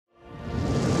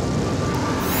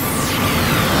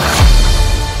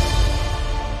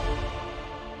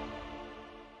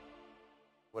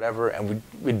whatever, and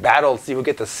we'd battle to see who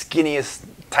get the skinniest,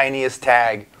 tiniest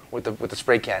tag with the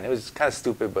spray can. It was kind of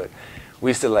stupid, but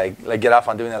we used to like get off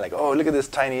on doing that. Like, oh, look at this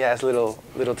tiny ass little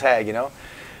tag, you know.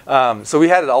 So we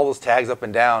had all those tags up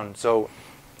and down. So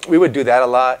we would do that a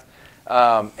lot.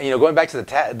 And you know, going back to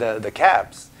the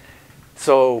caps.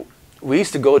 So we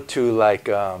used to go to like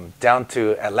down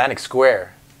to Atlantic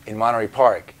Square in Monterey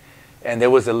Park, and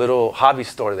there was a little hobby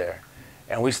store there.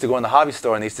 And we used to go in the hobby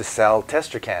store, and they used to sell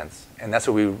tester cans, and that's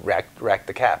where we racked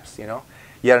the caps. You know,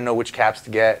 you had to know which caps to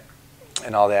get,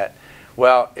 and all that.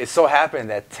 Well, it so happened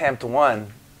that TEMPT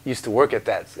used to work at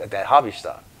that hobby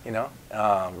shop. You know,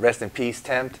 rest in peace,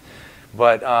 TEMPT.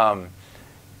 But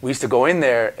we used to go in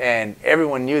there, and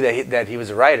everyone knew that he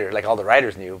was a writer. Like all the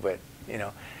writers knew, but you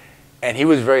know, and he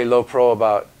was very low pro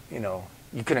about, you know,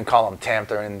 you couldn't call him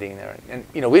TEMPT or anything there. And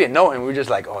you know, we didn't know him. We were just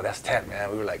like, oh, that's TEMPT,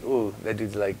 man. We were like, ooh, that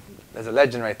dude's like. There's a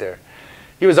legend right there.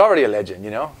 He was already a legend,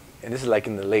 you know? And this is like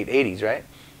in the late 80s, right?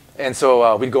 And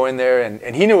so we'd go in there,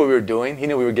 and he knew what we were doing. He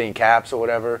knew we were getting caps or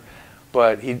whatever,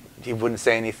 but he wouldn't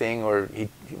say anything or he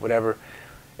whatever.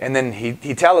 And then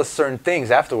he'd tell us certain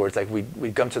things afterwards. Like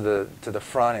we'd come to the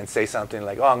front and say something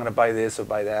like, oh, I'm going to buy this or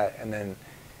buy that. And then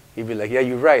he'd be like, yeah,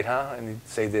 you're right, huh? And he'd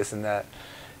say this and that.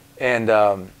 And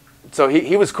so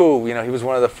he was cool. You know, he was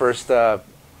one of the first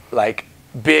like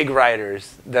big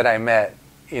writers that I met,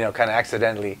 you know, kind of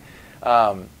accidentally.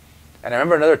 And I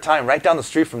remember another time, right down the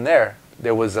street from there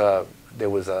was a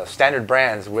Standard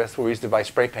Brands where we used to buy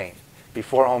spray paint.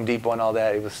 Before Home Depot and all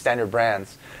that, it was Standard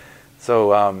Brands.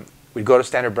 So we'd go to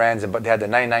Standard Brands, but they had the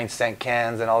 99-cent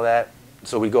cans and all that.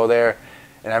 So we'd go there.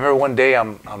 And I remember one day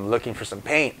I'm looking for some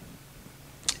paint,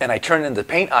 and I turn in the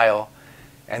paint aisle,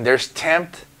 and there's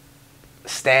TEMPT,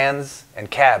 Stans,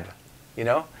 and Cab, you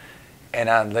know? And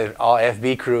all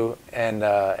FB crew and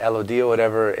LOD or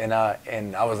whatever, and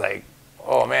I was like,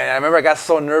 oh man! I remember I got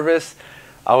so nervous.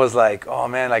 I was like, oh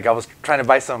man! Like I was trying to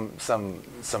buy some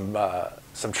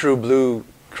True Blue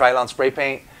Krylon spray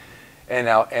paint, and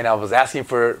I was asking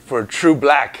for True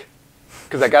Black,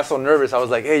 because I got so nervous. I was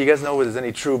like, hey, you guys know if there's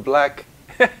any True Black?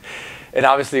 And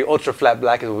obviously Ultra Flat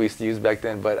Black is what we used to use back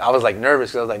then. But I was like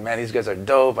nervous because I was like, man, these guys are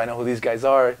dope. I know who these guys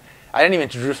are. I didn't even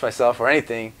introduce myself or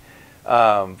anything.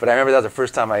 But I remember that was the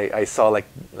first time I saw like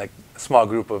a small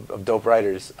group of dope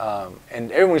writers,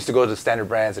 and everyone used to go to Standard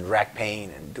Brands and rack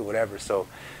paint and do whatever. So,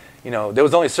 you know, there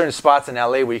was only certain spots in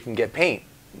LA where you can get paint.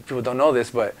 People don't know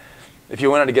this, but if you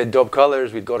wanted to get dope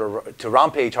colors, we'd go to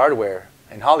Rampage Hardware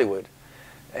in Hollywood,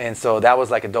 and so that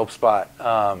was like a dope spot.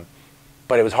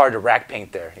 But it was hard to rack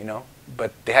paint there, you know.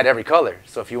 But they had every color,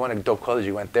 so if you wanted dope colors,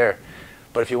 you went there.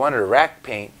 But if you wanted to rack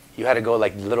paint, you had to go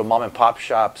like little mom and pop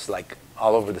shops, like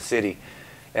all over the city.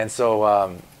 And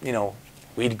so, you know,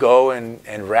 we'd go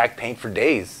and rack paint for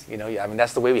days. You know, I mean,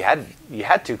 that's the way you had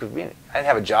to, because I didn't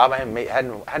have a job, I had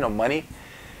no money.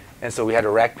 And so we had to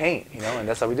rack paint, you know, and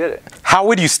that's how we did it. How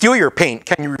would you steal your paint?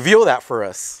 Can you reveal that for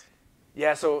us?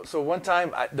 Yeah, so one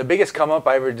time, the biggest come up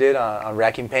I ever did on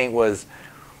racking paint was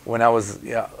when I was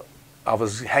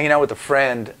hanging out with a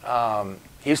friend.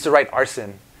 He used to write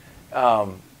arson.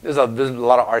 There's a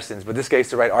lot of arsons, but this guy used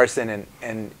to write arson,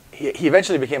 and he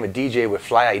eventually became a DJ with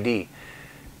Fly ID.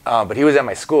 But he was at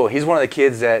my school. He's one of the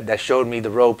kids that showed me the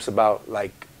ropes about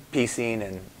like piecing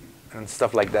and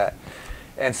stuff like that.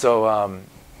 And so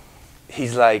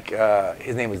he's like,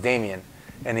 his name was Damien,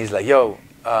 and he's like, yo,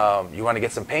 you want to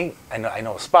get some paint? I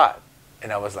know a spot.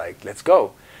 And I was like, let's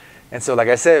go. And so like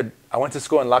I said, I went to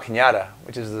school in La Cañada,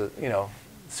 which is a, you know,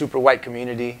 super white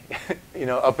community, you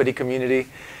know, uppity community.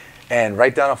 And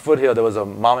right down on Foothill, there was a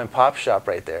mom and pop shop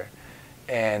right there.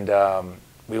 And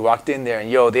we walked in there,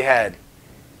 and yo, they had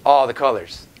all the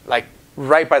colors, like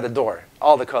right by the door,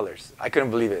 all the colors. I couldn't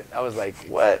believe it. I was like,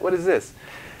 what is this?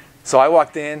 So I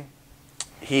walked in.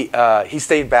 He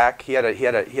stayed back. He had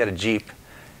a Jeep.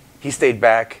 He stayed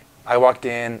back. I walked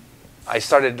in. I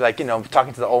started, like, you know,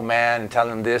 talking to the old man and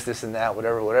telling him this and that,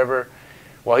 whatever.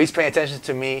 While he's paying attention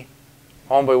to me,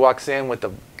 homeboy walks in with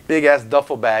a big ass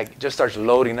duffel bag, just starts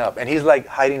loading up, and he's like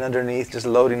hiding underneath, just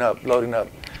loading up.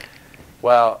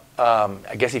 Well,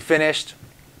 I guess he finished.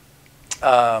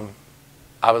 I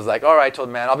was like, all right, told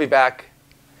the man, I'll be back.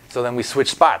 So then we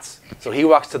switched spots. So he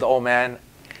walks to the old man.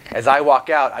 As I walk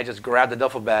out, I just grabbed the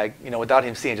duffel bag, you know, without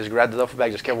him seeing, just grabbed the duffel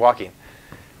bag, just kept walking.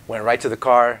 Went right to the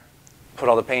car, put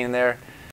all the paint in there.